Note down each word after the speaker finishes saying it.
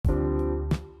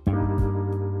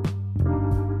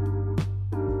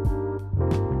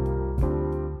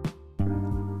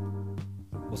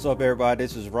What's up, everybody?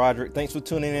 This is Roderick. Thanks for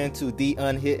tuning in to The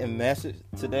Unhidden Message.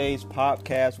 Today's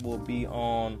podcast will be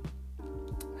on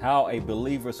how a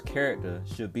believer's character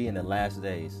should be in the last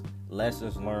days.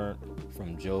 Lessons learned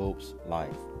from Job's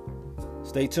life.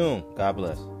 Stay tuned. God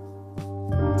bless.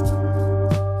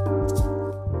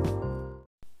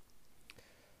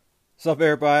 What's up,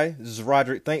 everybody? This is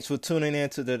Roderick. Thanks for tuning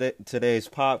in to today's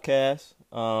podcast.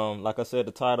 Like I said,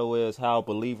 the title is How a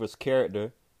Believer's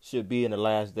Character Should Be in the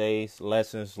Last Days.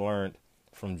 Lessons learned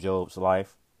from Job's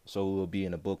life. So we'll be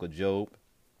in the book of Job.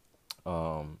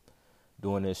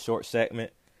 Doing this short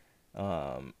segment.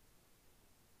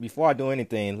 Before I do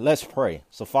anything, let's pray.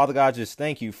 So, Father God, just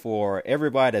thank you for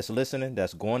everybody that's listening,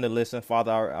 that's going to listen.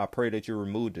 Father, I pray that you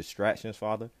remove distractions,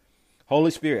 Father. Holy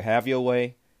Spirit, have your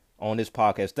way on this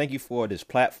podcast. Thank you for this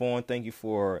platform. Thank you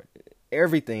for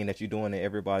everything that you're doing in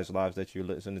everybody's lives that you're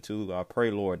listening to. I pray,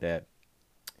 Lord, that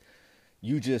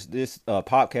this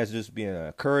podcast just be an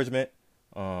encouragement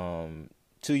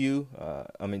to you,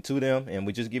 to them, and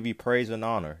we just give you praise and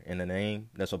honor in the name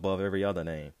that's above every other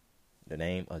name, the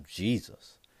name of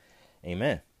Jesus.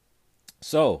 Amen.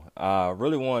 So I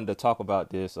really wanted to talk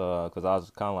about this because I was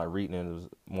kind of like reading in this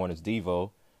morning's Devo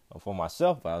for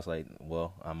myself. I was like,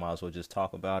 well, I might as well just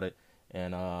talk about it.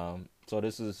 And so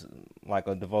this is like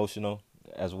a devotional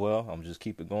as well. I'm just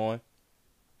keep it going.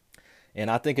 And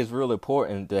I think it's really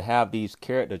important to have these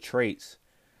character traits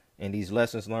and these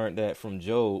lessons learned that from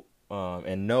Job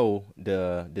and know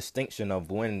the distinction of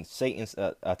when Satan's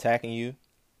attacking you.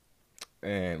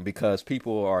 And because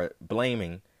people are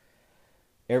blaming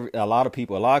a lot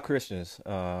of Christians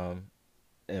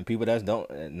and people that's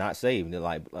not saved. They're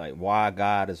like why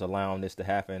God is allowing this to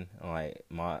happen. Like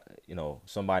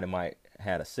somebody might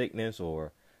had a sickness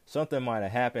or something might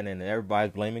have happened and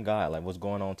everybody's blaming God. Like what's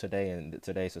going on today in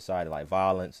today's society, like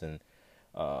violence and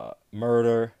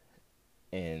murder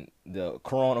and the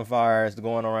coronavirus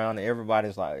going around, and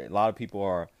everybody's like, a lot of people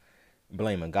are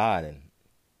blaming God.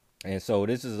 And so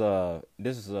this is a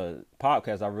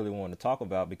podcast I really want to talk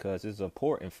about because it's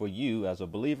important for you as a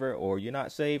believer, or you're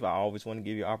not saved. I always want to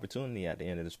give you an opportunity at the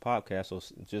end of this podcast. So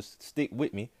just stick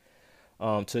with me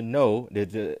to know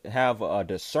that to have a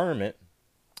discernment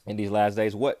in these last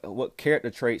days, what character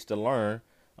traits to learn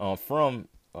from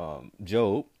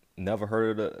Job. Never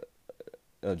heard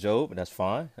of Job, and that's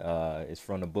fine. It's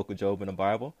from the book of Job in the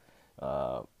Bible.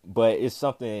 But it's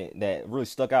something that really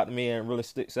stuck out to me and really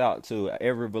sticks out to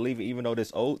every believer, even though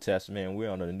this Old Testament,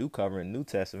 we're under the New Covenant, New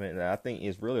Testament. And I think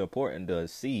it's really important to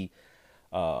see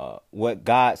what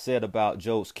God said about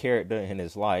Job's character in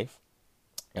his life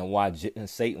and why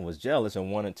Satan was jealous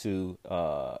and wanted to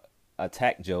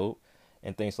attack Job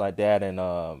and things like that.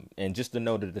 And just to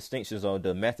know the distinctions or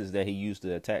the methods that he used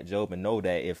to attack Job, and know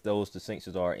that if those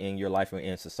distinctions are in your life and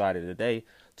in society today,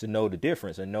 to know the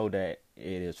difference and know that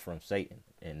it is from Satan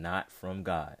and not from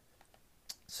God.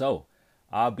 So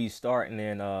I'll be starting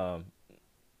in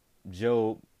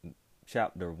Job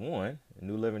chapter 1,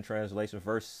 New Living Translation,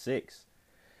 verse 6.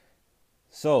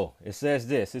 So it says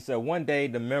this. It said, one day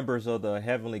the members of the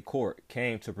heavenly court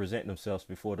came to present themselves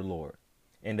before the Lord,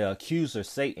 and the accuser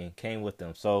Satan came with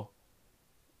them. So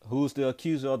who's the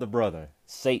accuser of the brethren?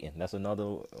 Satan. That's another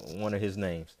one of his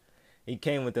names. He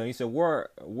came with them. He said, where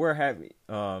have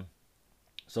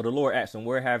so the Lord asked him,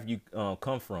 where have you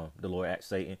come from? The Lord asked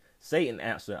Satan. Satan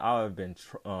answered, I have been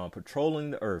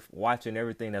patrolling the earth, watching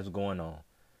everything that's going on.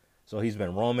 So he's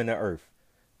been roaming the earth.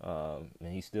 And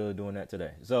he's still doing that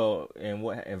today. So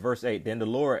in verse 8, then the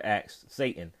Lord asked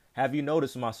Satan, have you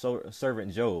noticed my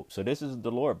servant Job? So this is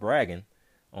the Lord bragging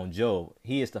on Job.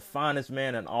 He is the finest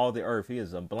man in all the earth. He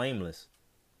is blameless,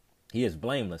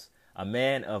 a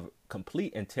man of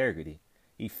complete integrity.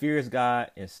 He fears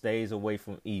God and stays away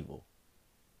from evil.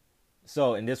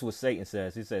 So, and this is what Satan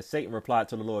says. He says, Satan replied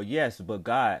to the Lord, yes, but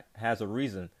God has a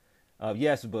reason.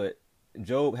 But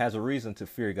Job has a reason to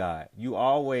fear God. You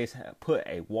always put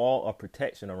a wall of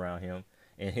protection around him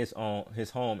and his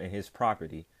home and his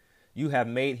property. You have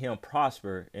made him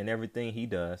prosper in everything he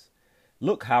does.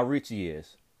 Look how rich he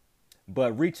is.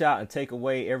 But reach out and take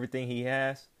away everything he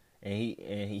has, and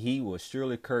he will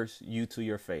surely curse you to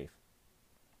your face.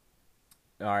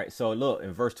 All right, so look,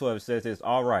 in verse 12 it says this,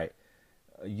 all right,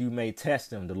 you may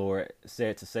test him, the Lord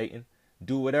said to Satan.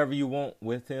 Do whatever you want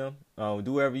with him.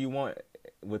 Do whatever you want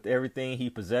with everything he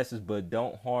possesses, but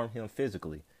don't harm him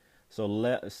physically.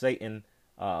 So Satan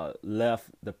left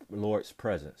the Lord's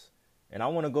presence. And I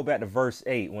want to go back to verse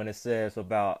 8 when it says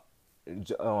about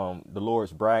the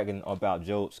Lord's bragging about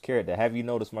Job's character. Have you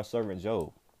noticed my servant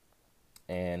Job?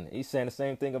 And he's saying the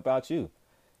same thing about you.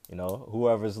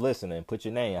 Whoever's listening, put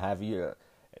your name. Have you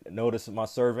noticed my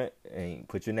servant? And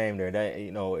put your name there. That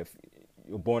if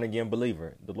you're a born again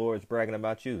believer. The Lord is bragging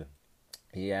about you.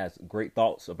 He has great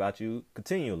thoughts about you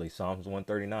continually. Psalms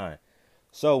 139.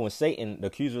 So when Satan, the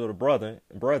accuser of the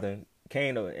brethren,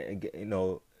 came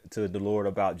to the Lord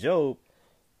about Job,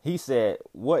 he said,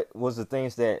 what was the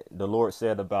things that the Lord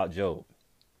said about Job?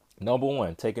 Number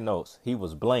one, taking notes. He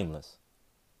was blameless.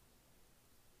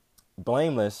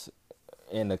 Blameless.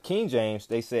 In the King James,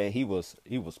 they said he was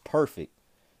perfect.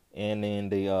 And in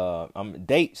the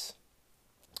Dates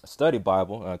Study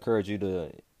Bible, I encourage you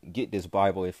to get this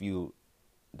Bible if you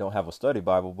don't have a study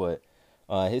Bible, but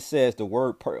it says the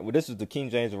word this is the King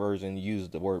James version, uses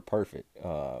the word perfect.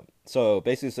 So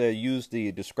basically it says used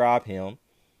to describe him,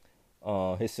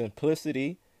 his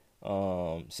simplicity,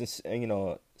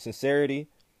 sincerity.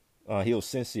 He was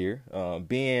sincere,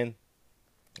 being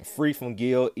free from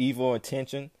guilt, evil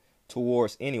intention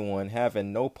towards anyone,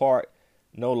 having no part,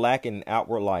 no lack in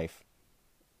outward life.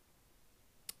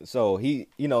 So he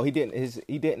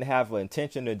didn't have an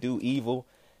intention to do evil.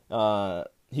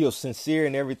 He was sincere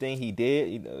in everything he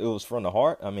did. It was from the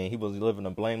heart. I mean, he was living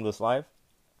a blameless life.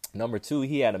 Number two,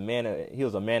 he was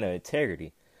a man of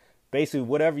integrity. Basically,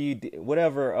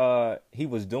 whatever he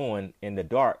was doing in the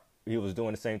dark, he was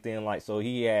doing the same thing. Like, so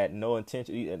he had no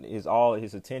intention. All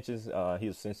his intentions. He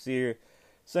was sincere.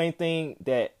 Same thing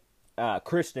that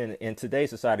Christian in today's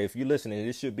society. If you're listening,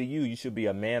 this should be you. You should be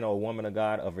a man or a woman of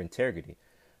God of integrity.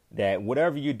 That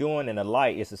whatever you're doing in the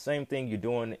light, it's the same thing you're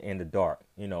doing in the dark.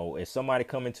 If somebody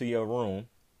come into your room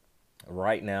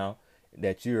right now,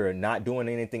 that you're not doing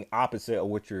anything opposite of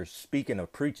what you're speaking or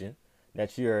preaching,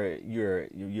 that you're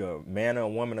a man or a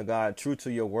woman of God, true to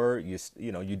your word.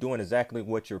 You're doing exactly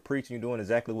what you're preaching. You're doing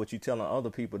exactly what you're telling other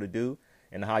people to do,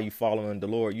 and how you following the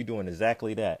Lord. You're doing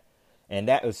exactly that. And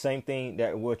that is the same thing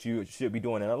that what you should be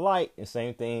doing in the light, the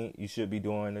same thing you should be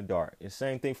doing in the dark. It's the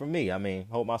same thing for me. I mean,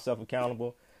 hold myself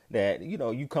accountable. That,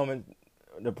 you come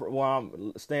where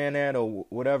I'm staying at or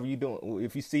whatever you doing.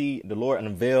 If you see the Lord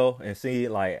unveil and see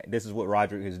like this is what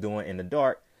Roderick is doing in the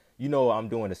dark, I'm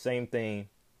doing the same thing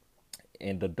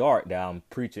in the dark that I'm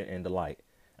preaching in the light.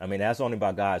 I mean, that's only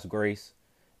by God's grace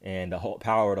and the whole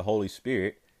power of the Holy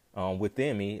Spirit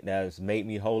within me that has made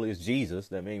me holy as Jesus,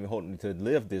 that made me holy to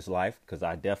live this life, because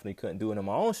I definitely couldn't do it in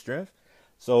my own strength.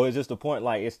 So it's just the point,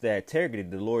 like, it's that integrity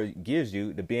the Lord gives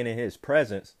you to being in his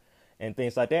presence and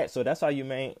things like that. So that's how you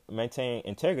maintain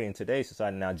integrity in today's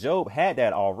society. Now, Job had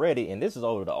that already, and this is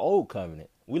over the old covenant.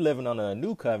 We're living under a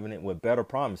new covenant with better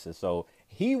promises. So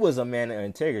he was a man of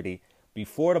integrity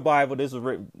before the Bible. This was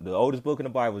written, the oldest book in the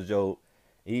Bible is Job.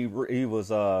 He was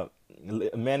a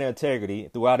man of integrity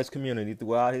throughout his community,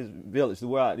 throughout his village,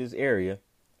 throughout his area.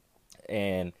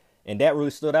 And that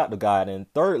really stood out to God.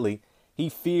 And thirdly, he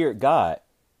feared God.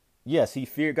 Yes, he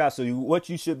feared God. So what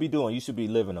you should be doing, you should be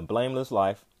living a blameless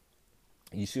life.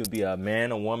 You should be a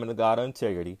man or woman of God of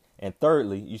integrity. And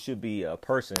thirdly, you should be a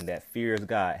person that fears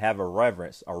God, have a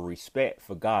reverence or respect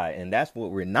for God. And that's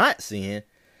what we're not seeing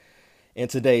in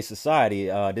today's society.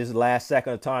 This is the last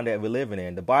second of time that we're living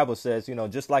in. The Bible says,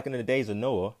 just like in the days of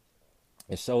Noah,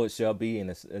 and so it shall be in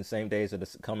the same days of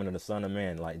the coming of the Son of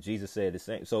Man. Like Jesus said the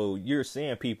same. So you're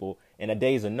seeing people in the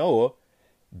days of Noah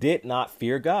did not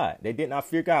fear God. They did not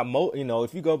fear God.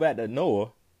 If you go back to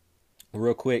Noah,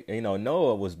 real quick,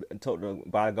 Noah was told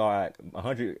by God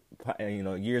 100,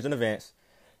 years in advance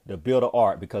to build an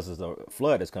ark because of the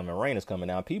flood that's coming, rain is coming.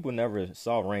 Now, people never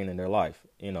saw rain in their life,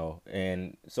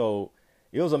 and so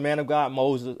it was a man of God,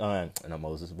 Moses, not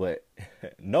Moses, but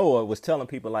Noah was telling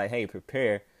people like, hey,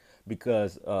 prepare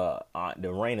because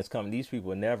the rain is coming. These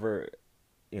people never,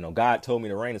 God told me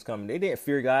the rain is coming. They didn't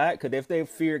fear God, because if they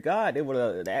feared God, they would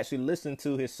have actually listened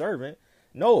to his servant,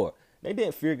 Noah. They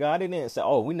didn't fear God. They didn't say,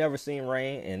 oh, we never seen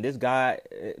rain. And this God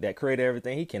that created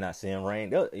everything, he cannot send rain.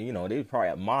 They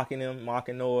probably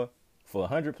mocking Noah for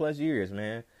 100+ years,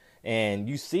 man. And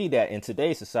you see that in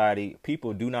today's society,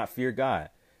 people do not fear God.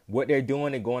 What they're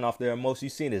doing, they're going off their emotions. You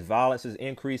see this violence is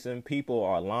increasing. People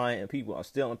are lying and people are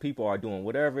stealing. People are doing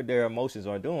whatever their emotions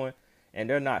are doing. And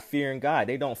they're not fearing God.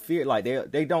 They don't fear, like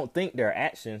they don't think their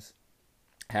actions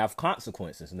have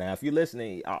consequences. Now, if you're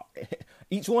listening,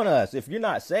 each one of us, if you're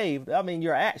not saved,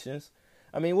 your actions,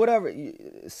 whatever,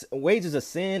 wages of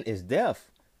sin is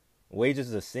death.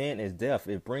 Wages of sin is death.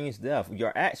 It brings death.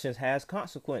 Your actions has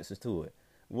consequences to it,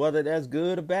 whether that's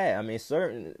good or bad.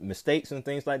 Certain mistakes and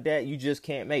things like that, you just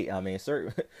can't make.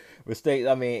 Certain mistakes,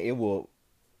 it will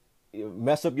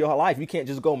mess up your life. You can't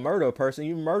just go murder a person.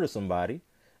 You murder somebody,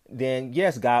 then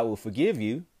yes, God will forgive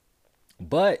you,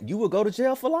 but you will go to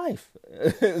jail for life.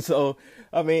 So,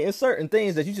 it's certain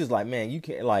things that you just like, man, you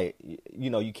can't,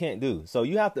 you can't do. So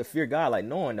you have to fear God, like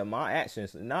knowing that my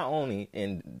actions, not only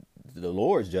in the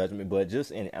Lord's judgment, but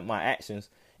just in my actions.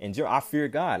 And I fear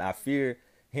God. I fear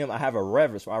him. I have a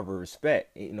reverence. I have a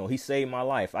respect. You know, he saved my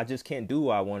life. I just can't do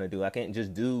what I want to do. I can't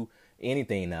just do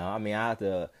anything now. I mean, I have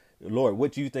to, Lord,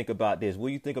 what do you think about this? What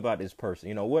do you think about this person?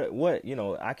 You know, what, you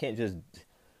know, I can't just,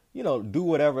 you know, do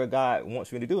whatever God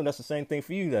wants me to do. And that's the same thing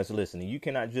for you that's listening. You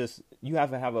cannot just, you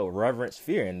have to have a reverence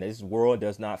fear. And this world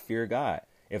does not fear God.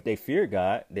 If they fear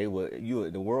God, the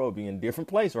world would be in a different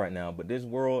place right now. But this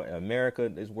world, America,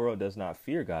 this world does not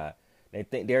fear God. They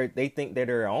think they're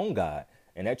their own God,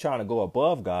 and they're trying to go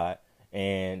above God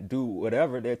and do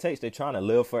whatever it takes. They're trying to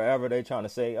live forever. They're trying to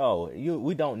say, oh,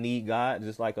 we don't need God.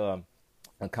 Just like a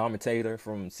commentator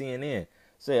from CNN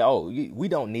say, oh, we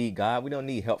don't need God. We don't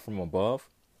need help from above.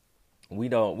 We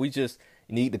just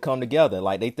need to come together.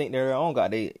 Like they think they're their own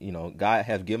God. God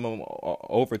has given them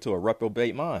over to a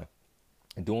reprobate mind,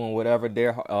 doing whatever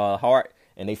their heart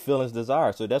and their feelings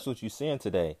desire. So that's what you're seeing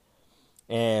today.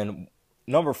 And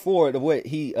number 4,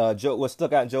 what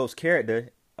stuck out in Job's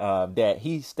character, that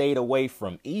he stayed away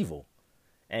from evil.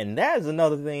 And that is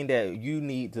another thing that you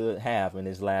need to have in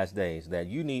these last days, that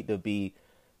you need to be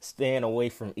staying away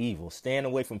from evil, staying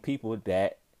away from people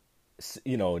that,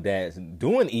 you know, that's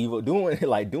doing evil,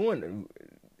 doing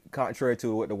contrary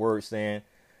to what the word's saying,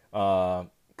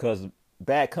 because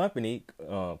bad company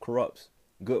corrupts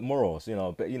good morals, you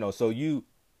know. But you know, so you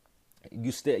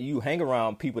hang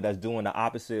around people that's doing the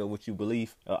opposite of what you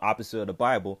believe, opposite of the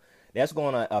Bible. That's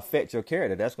going to affect your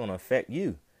character. That's going to affect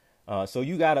you. So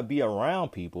you got to be around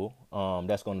people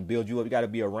that's going to build you up. You got to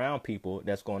be around people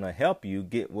that's going to help you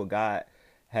get what God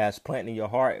has planted in your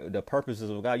heart, the purposes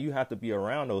of God. You have to be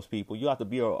around those people. You have to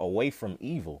be away from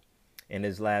evil in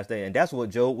this last day. And that's what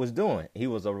Job was doing. He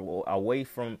was away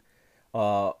from,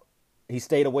 he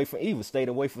stayed away from evil, stayed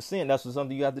away from sin. That's what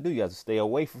something you have to do. You have to stay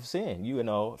away from sin. You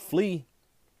know, flee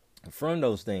from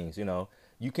those things. You know,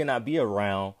 you cannot be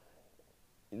around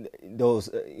those,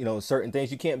 certain things.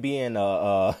 You can't be in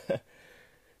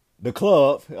the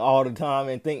club all the time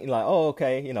and think like, oh,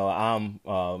 okay, I'm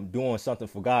doing something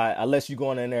for God, unless you're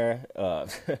going in there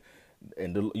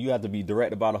and you have to be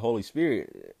directed by the Holy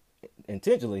Spirit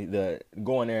intentionally to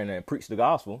go in there and preach the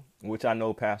gospel, which I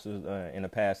know pastors in the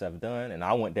past have done. And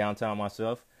I went downtown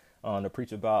myself to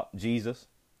preach about Jesus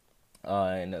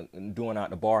and doing out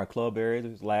the bar and club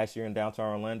areas last year in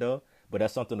downtown Orlando. But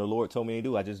that's something the Lord told me to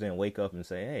do. I just didn't wake up and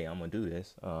say, hey, I'm going to do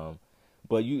this.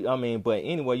 But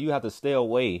anyway, you have to stay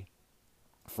away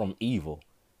from evil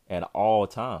at all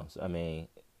times. I mean,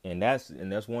 and that's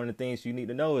one of the things you need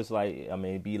to know is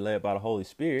be led by the Holy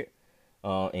Spirit,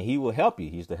 and he will help you.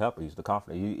 He's the helper. He's the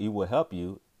comforter. He will help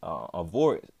you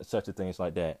avoid such a things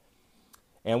like that.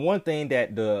 And one thing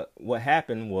that what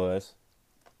happened was,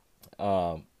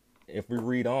 if we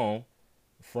read on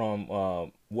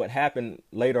from what happened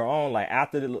later on, like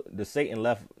after the Satan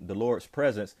left the Lord's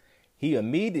presence, he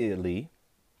immediately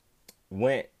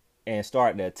went and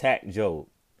started to attack Job.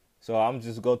 So I'm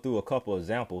just go through a couple of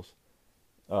examples.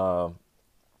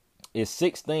 It's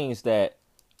 6 things that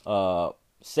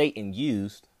Satan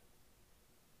used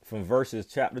from verses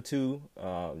chapter 2,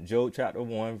 Job chapter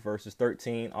 1, verses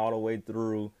 13, all the way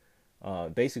through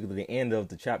basically the end of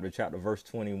the chapter verse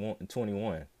 21.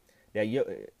 That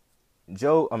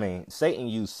Satan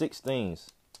used 6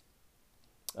 things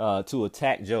to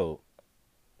attack Job.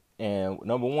 And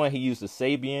number 1, he used the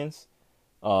Sabians.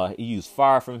 He used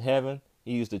fire from heaven.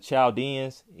 He used the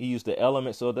Chaldeans. He used the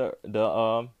elements of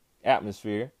the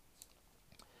atmosphere.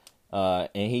 And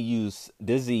he used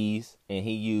disease. And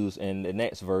he used, in the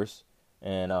next verse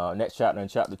and next chapter, in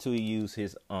chapter 2, he used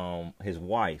his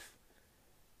wife.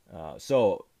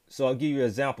 So I'll give you an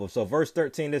example. So verse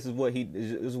 13, this is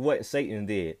what Satan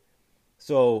did.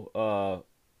 So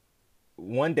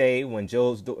one day when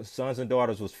Job's sons and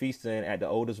daughters was feasting at the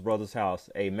oldest brother's house,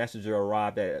 a messenger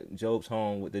arrived at Job's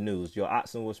home with the news. Your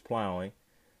oxen was plowing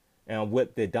and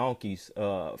with the donkeys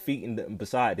feeding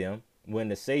beside them when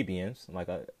the Sabians, like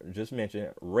I just mentioned,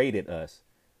 raided us.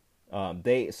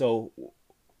 Who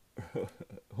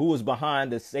was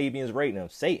behind the Sabians raiding them?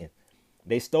 Satan.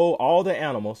 They stole all the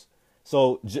animals.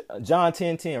 So John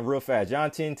 10:10, real fast.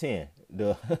 John 10:10.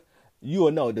 You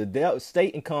will know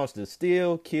Satan comes to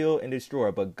steal, kill, and destroy.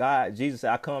 But Jesus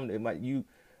said, I come that you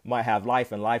might have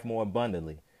life and life more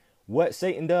abundantly. What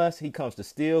Satan does, he comes to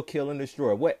steal, kill, and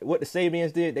destroy. What the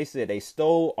Sabians did, they said they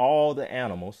stole all the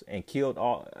animals and killed,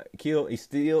 kill, and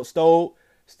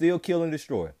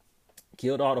destroy.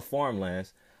 Killed all the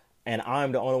farmlands. And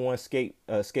I'm the only one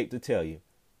escaped to tell you.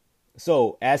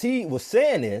 So as he was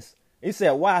saying this, he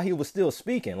said while he was still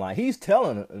speaking, like he's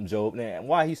telling Job, and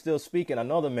while he's still speaking,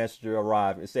 another messenger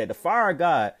arrived and said, the fire of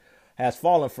God has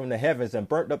fallen from the heavens and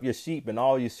burnt up your sheep and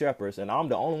all your shepherds, and I'm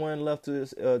the only one left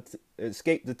to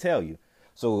escape to tell you.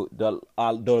 So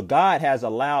the God has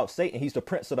allowed Satan. He's the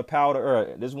prince of the power of the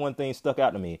earth. This one thing stuck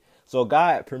out to me. So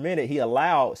God permitted. He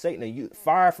allowed Satan to use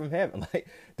fire from heaven, like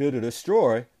to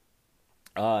destroy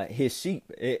his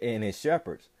sheep and his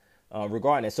shepherds.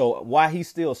 Regarding it. So while he's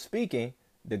still speaking,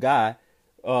 the guy,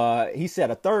 he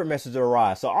said a third message to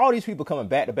arise. So all these people coming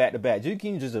back to back to back. You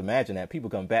can just imagine that people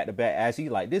come back to back as he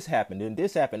like this happened and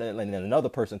this happened, and then another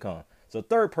person come. So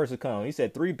third person come. He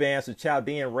said 3 bands of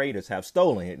Chaldean raiders have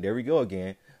stolen it. There we go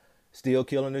again. Still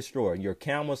kill and destroy your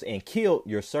camels and killed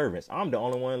your servants. I'm the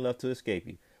only one left to escape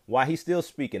you. While he's still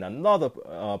speaking, another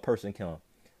person come.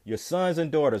 Your sons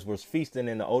and daughters was feasting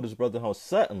in the oldest brother's home.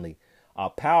 Suddenly, a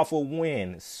powerful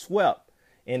wind swept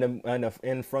in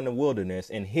from the wilderness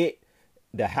and hit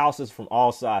the houses from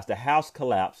all sides. The house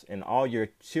collapsed and all your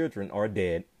children are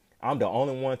dead. I'm the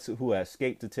only one who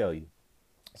escaped to tell you.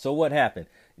 So what happened?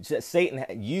 Satan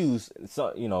used,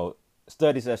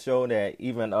 studies that show that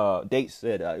even dates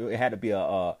said it had to be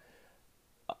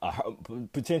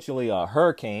potentially a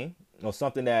hurricane or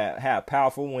something that had a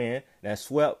powerful wind that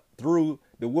swept through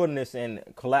the wilderness and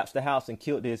collapsed the house and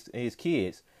killed his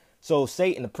kids. So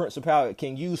Satan, the prince of power,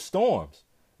 can use storms.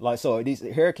 Like, so these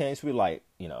hurricanes be like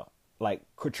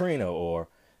Katrina or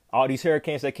all these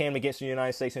hurricanes that came against the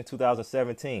United States in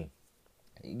 2017.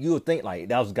 You would think like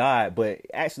that was God, but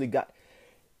actually God,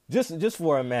 just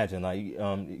for imagine, like,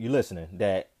 you're listening,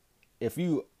 that if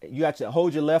you actually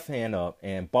hold your left hand up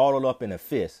and ball it up in a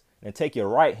fist and take your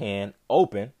right hand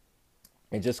open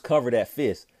and just cover that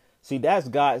fist. See, that's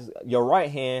God's, your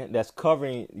right hand that's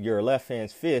covering your left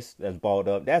hand's fist that's balled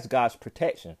up. That's God's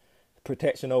protection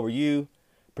over you,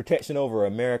 protection over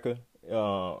America,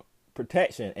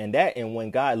 protection. And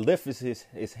when God lifts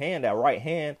his hand, that right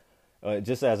hand,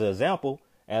 just as an example,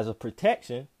 as a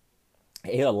protection,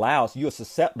 it allows, you're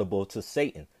susceptible to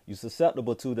Satan. You're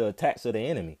susceptible to the attacks of the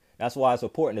enemy. That's why it's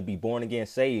important to be born again,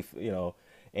 saved,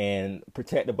 and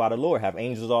protected by the Lord. Have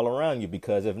angels all around you,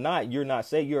 because if not, you're not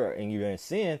saved. You're in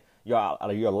sin.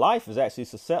 Your life is actually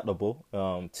susceptible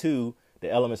to the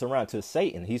elements around, to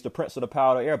Satan. He's the prince of the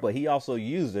power of the air, but he also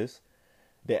uses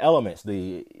the elements,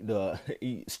 the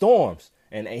storms,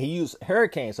 and he used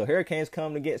hurricanes. So hurricanes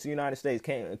come against the United States,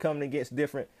 coming against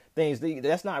different things.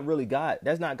 That's not really God.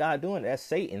 That's not God doing it. That's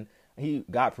Satan.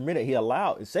 God permitted. He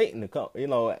allowed Satan to come,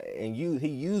 and he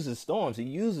uses storms. He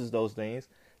uses those things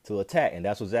to attack, and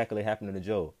that's exactly happening to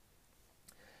Job.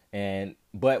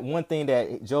 But one thing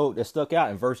that stuck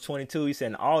out in verse 22, he said,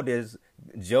 in all this,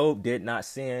 Job did not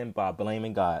sin by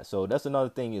blaming God. So that's another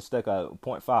thing you stuck out.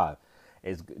 Point 5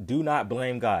 is do not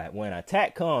blame God. When an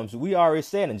attack comes, we already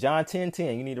said in John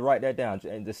 10:10, you need to write that down.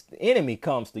 And the enemy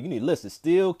comes to, you need to listen,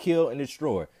 steal, kill, and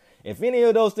destroy. If any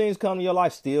of those things come to your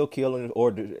life, steal, kill,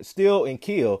 and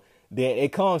kill, then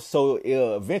it comes, so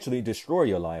it'll eventually destroy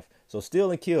your life. So steal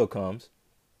and kill comes.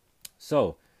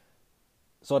 So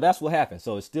that's what happens.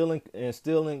 So it's steal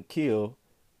and kill.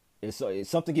 It's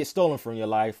something gets stolen from your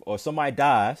life, or somebody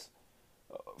dies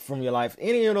from your life.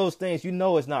 Any of those things,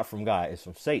 it's not from God. It's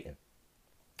from Satan.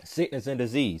 Sickness and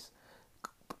disease,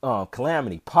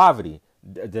 calamity, poverty,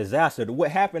 disaster.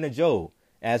 What happened to Job?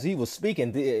 As he was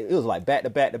speaking, it was like back to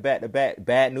back to back to back.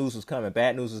 Bad news was coming.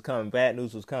 Bad news was coming. Bad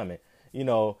news was coming.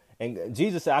 And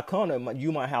Jesus said, I come that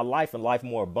you might have life and life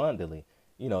more abundantly.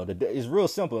 It's real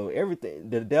simple. Everything,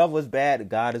 the devil is bad,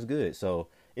 God is good. So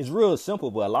it's real simple,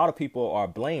 but a lot of people are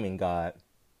blaming God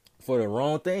for the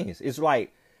wrong things. It's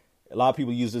like, a lot of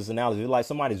people use this analogy. It's like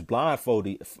somebody's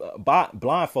blindfolded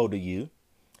you,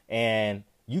 and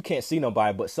you can't see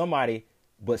nobody,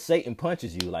 but Satan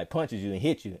punches you and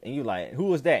hits you. And you're like,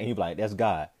 who is that? And you're like, that's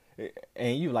God.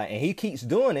 And and he keeps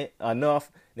doing it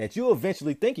enough that you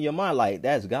eventually think in your mind, like,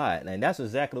 that's God. And that's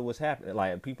exactly what's happening.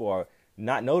 Like, people are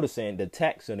not noticing the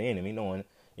attacks of the enemy, knowing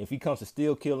if he comes to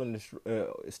steal, kill, and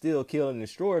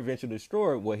destroy, eventually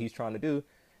destroy what he's trying to do,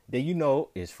 then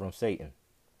it's from Satan.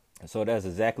 And so that's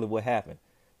exactly what happened.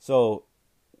 So,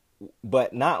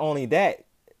 but not only that,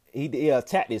 he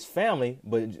attacked his family,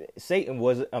 but Satan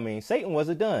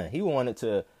wasn't done. He wanted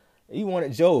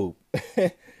Job.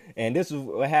 And this is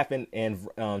what happened in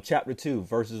chapter 2,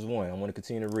 verses 1. I want to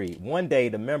continue to read. One day,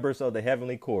 the members of the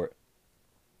heavenly court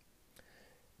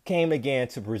came again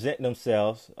to present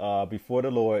themselves before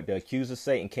the Lord. The accuser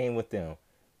Satan came with them.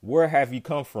 Where have you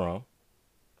come from?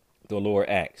 The Lord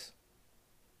asked.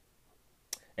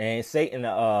 And Satan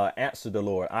answered the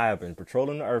Lord, I have been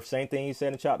patrolling the earth. Same thing he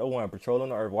said in chapter 1, patrolling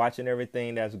the earth, watching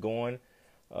everything that's going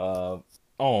on.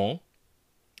 And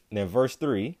then verse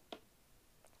 3,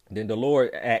 then the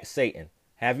Lord asked Satan,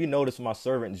 have you noticed my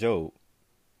servant Job?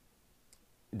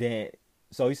 then,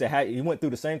 so he said, he went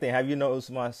through the same thing. Have you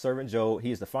noticed my servant Job?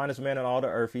 He is the finest man in all the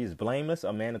earth. He is blameless,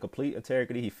 a man of complete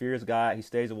integrity. He fears God. He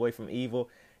stays away from evil,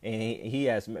 and he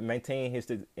has maintained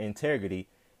his integrity,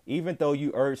 even though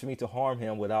you urged me to harm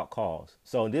him without cause.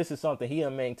 So this is something he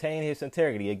maintained his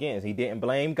integrity. Again, he didn't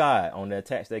blame God on the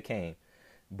attacks that came.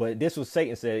 But this was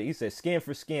Satan said. He said, skin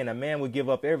for skin, a man would give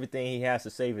up everything he has to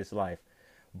save his life.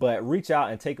 But reach out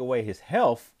and take away his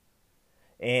health,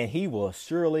 and he will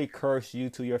surely curse you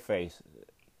to your face.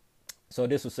 So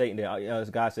this was Satan.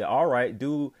 God said, all right,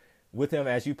 do with him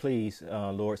as you please,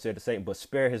 Lord said to Satan, but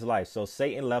spare his life. So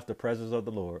Satan left the presence of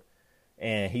the Lord,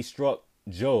 and he struck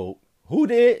Job. Who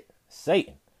did?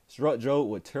 Satan. Struck Job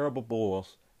with terrible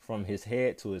boils from his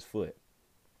head to his foot.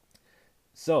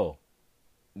 So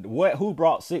who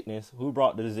brought sickness? Who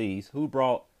brought the disease? Who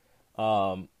brought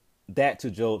that to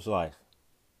Job's life?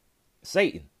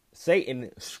 Satan.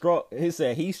 Satan struck.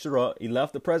 He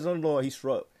left the presence of the Lord. He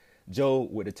struck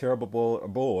Job with the terrible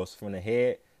boils from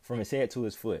his head to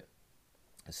his foot.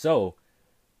 So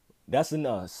that's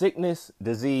enough. Sickness,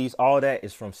 disease, all that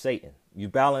is from Satan. You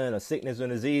battling a sickness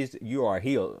and disease, you are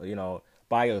healed.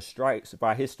 By your stripes,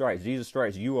 by his stripes, Jesus'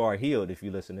 stripes, you are healed if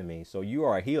you listen to me. So you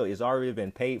are healed. It's already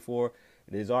been paid for.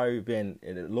 There's already been,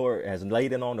 the Lord has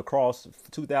laid it on the cross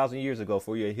 2,000 years ago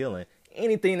for your healing.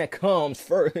 Anything that comes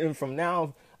from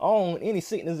now on, any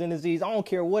sickness and disease, I don't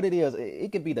care what it is.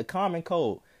 It could be the common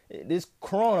cold. This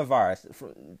coronavirus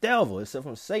from devil, it's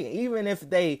from Satan. Even if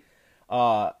they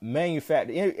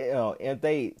manufactured, if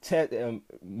they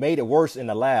made it worse in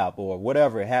the lab or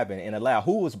whatever happened in the lab,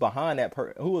 who was behind that?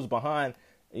 Who was behind,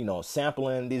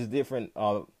 sampling these different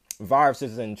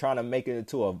viruses and trying to make it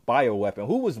into a bioweapon?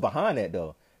 Who was behind that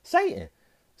though? Satan.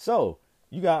 So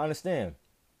you gotta understand.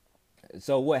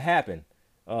 So what happened?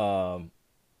 That's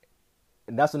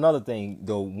another thing.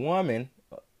 The woman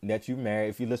that you marry,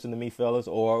 if you listen to me, fellas,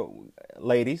 or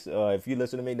ladies, if you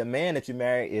listen to me, the man that you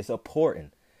marry is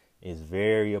important. It's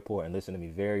very important. Listen to me,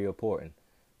 very important.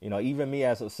 Even me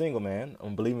as a single man,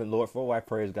 I'm believing the Lord for a wife.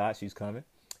 Praise God, she's coming.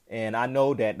 And I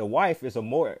know that the wife is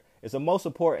it's the most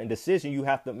important decision you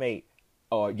have to make.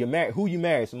 Or who you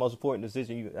marry is the most important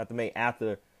decision you have to make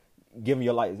after giving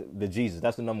your life to Jesus.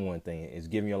 That's the number one thing, is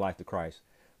giving your life to Christ.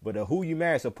 But who you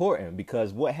marry is important,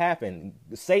 because what happened,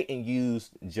 Satan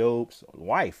used Job's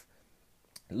wife.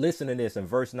 Listen to this in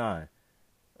verse 9.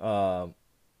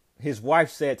 His wife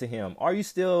said to him, are you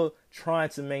still trying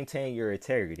to maintain your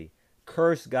integrity?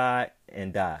 Curse God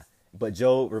and die. But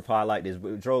Job replied like this.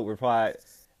 Job replied,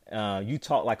 you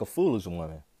talk like a foolish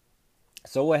woman.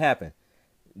 So what happened?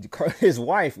 His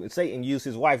wife, Satan used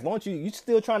his wife. Won't you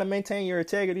still trying to maintain your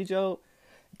integrity, Job?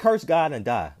 Curse God and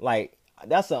die. Like,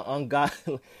 that's an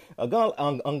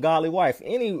ungodly wife.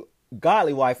 Any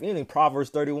godly wife, any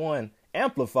Proverbs 31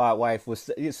 amplified wife would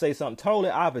say something totally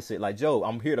opposite. Like, Job,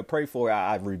 I'm here to pray for you.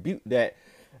 I rebuke that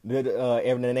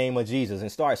in the name of Jesus,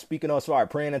 and start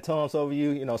praying in tongues over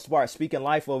you. Start speaking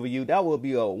life over you. That will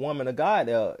be a woman of God.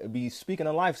 Be speaking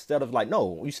of life instead of like,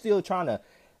 no, you still trying to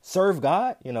serve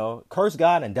God. Curse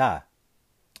God and die.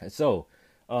 And so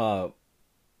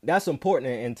that's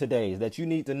important in today's, that you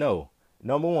need to know.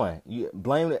 Number one, you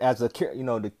blame it as the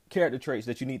character traits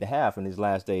that you need to have in these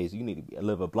last days. You need to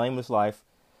live a blameless life,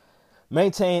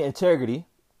 maintain integrity,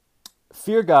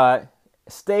 fear God,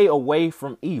 stay away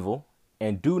from evil,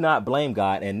 and do not blame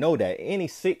God. And know that any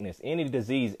sickness, any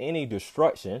disease, any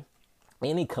destruction,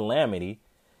 any calamity,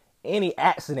 any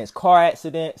accidents, car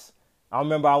accidents. I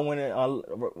remember I went in,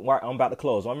 I'm about to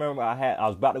close. I remember I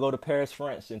was about to go to Paris,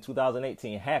 France in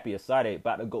 2018, happy, excited,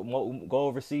 about to go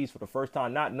overseas for the first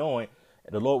time, not knowing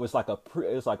the Lord was like a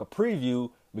preview,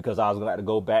 because I was going to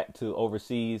go back to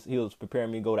overseas. He was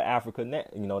preparing me to go to Africa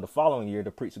the following year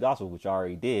to preach the gospel, which I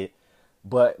already did.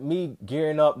 But me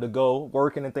gearing up to go,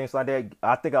 working and things like that,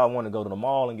 I think I want to go to the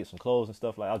mall and get some clothes and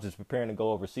stuff like that. I was just preparing to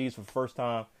go overseas for the first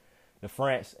time to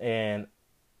France, and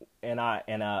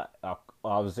I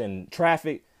was in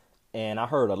traffic, and I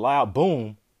heard a loud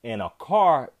boom, and a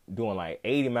car doing like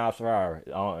 80 miles per hour,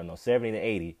 70 to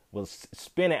 80, was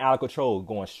spinning out of control,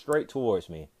 going straight towards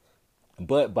me.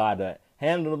 But by the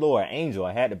hand of the Lord, angel,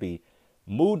 I had to be,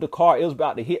 moved the car. It was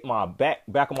about to hit my back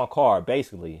of my car,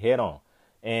 basically, head on.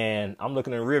 And I'm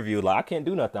looking in the rear view like, I can't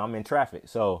do nothing. I'm in traffic.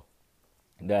 So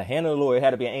the hand of the Lord, had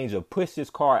to be an angel, pushed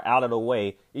his car out of the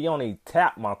way. He only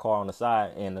tapped my car on the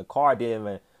side, and the car didn't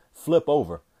even flip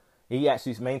over. He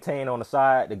actually maintained on the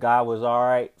side. The guy was all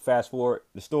right. Fast forward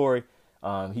the story.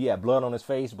 He had blood on his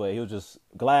face, but he was just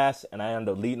glass. And I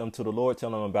ended up leading him to the Lord,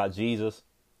 telling him about Jesus.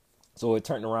 So it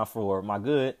turned around for my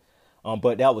good.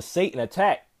 But that was Satan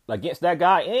attack against that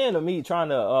guy and me trying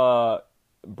to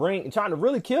trying to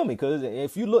really kill me. Because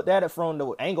if you looked at it from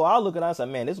the angle I look at it, I said,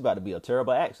 man, this is about to be a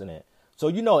terrible accident. So,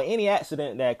 any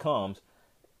accident that comes,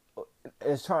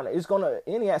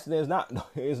 any accident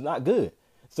is not good.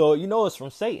 So, it's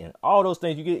from Satan. All those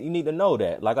things you need to know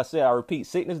that. Like I said, I repeat,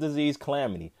 sickness, disease,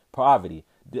 calamity, poverty,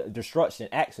 destruction,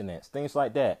 accidents, things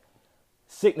like that.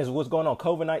 Sickness, what's going on,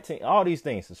 COVID-19, all these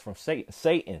things is from Satan.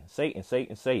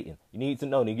 Satan. You need to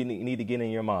know, you need to get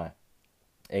in your mind.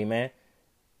 Amen.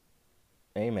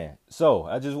 So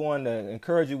I just wanted to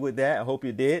encourage you with that. I hope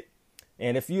you did.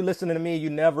 And if you listen to me, you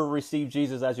never received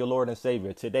Jesus as your Lord and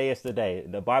Savior, today is the day.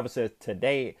 The Bible says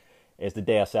today is the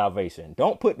day of salvation.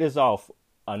 Don't put this off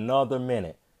another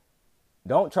minute.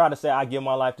 Don't try to say, I give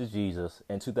my life to Jesus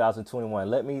in 2021.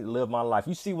 Let me live my life.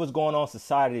 You see what's going on in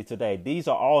society today. These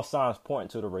are all signs pointing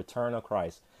to the return of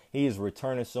Christ. He is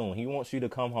returning soon. He wants you to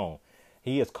come home.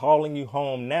 He is calling you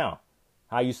home now.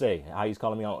 How he's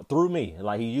calling me home? Through me,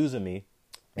 like he's using me,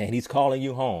 and he's calling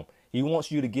you home. He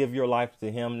wants you to give your life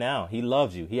to him now. He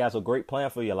loves you. He has a great plan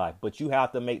for your life, but you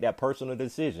have to make that personal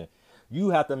decision. You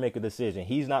have to make a decision.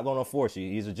 He's not going to force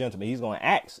you. He's a gentleman. He's going to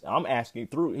ask. I'm asking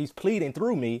he's pleading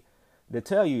through me to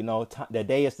tell you, the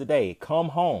day is the day. Come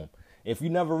home. If you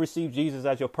never received Jesus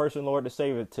as your personal Lord and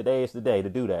Savior, today is the day to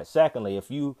do that. Secondly,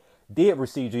 if you did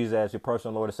receive Jesus as your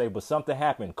personal Lord and Savior, but something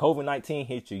happened, COVID-19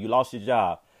 hit you, you lost your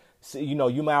job. So,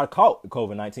 you might have caught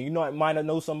COVID-19. You might have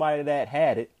known somebody that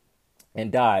had it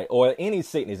and died, or any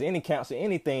sickness, any cancer,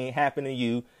 anything happened to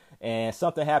you, and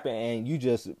something happened, and you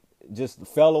just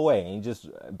fell away and just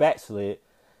backslid,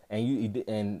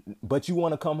 but you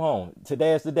want to come home.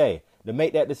 Today is the day to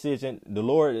make that decision. The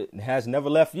Lord has never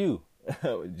left you.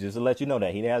 Just to let you know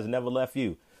that he has never left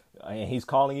you, and he's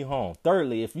calling you home.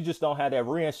 Thirdly, if you just don't have that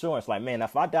reassurance, like, man,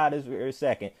 if I die this very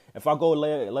second, if I go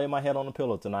lay my head on the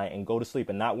pillow tonight and go to sleep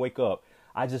and not wake up,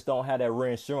 I just don't have that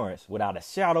reassurance without a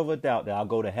shadow of a doubt that I'll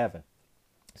go to heaven.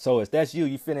 So if that's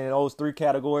you fit in those three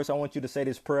categories, I want you to say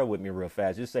this prayer with me real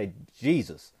fast. Just say,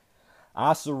 Jesus,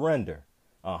 I surrender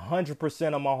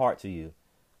 100% of my heart to you.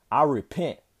 I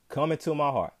repent. Come into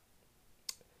my heart.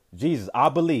 Jesus, I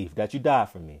believe that you died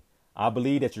for me. I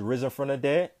believe that you're risen from the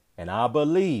dead. And I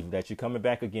believe that you're coming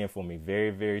back again for me very,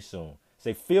 very soon.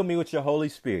 Say, fill me with your Holy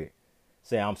Spirit.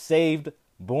 Say, I'm saved,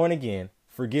 born again,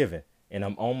 forgiven, and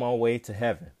I'm on my way to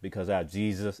heaven because I have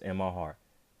Jesus in my heart.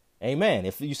 Amen.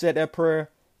 If you said that prayer,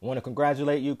 I want to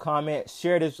congratulate you. Comment,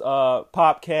 share this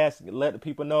podcast, let the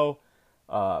people know.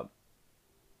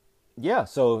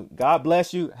 So God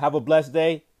bless you. Have a blessed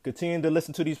day. Continue to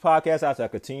listen to these podcasts as I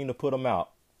continue to put them out,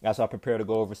 as I prepare to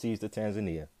go overseas to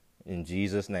Tanzania. In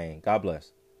Jesus' name, God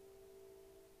bless.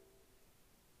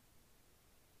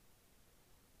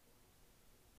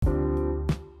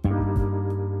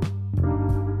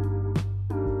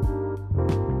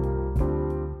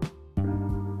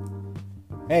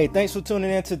 Hey, thanks for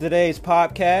tuning in to today's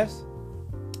podcast.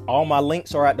 All my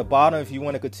links are at the bottom if you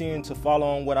want to continue to follow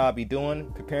on what I'll be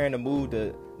doing, preparing to move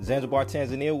to Zanzibar,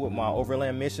 Tanzania with my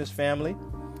Overland Missions family.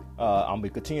 I'm going to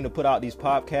continue to put out these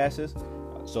podcasts.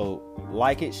 So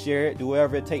like it, share it, do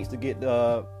whatever it takes to get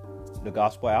the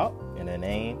gospel out in the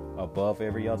name above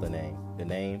every other name, the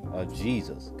name of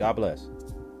Jesus. God bless.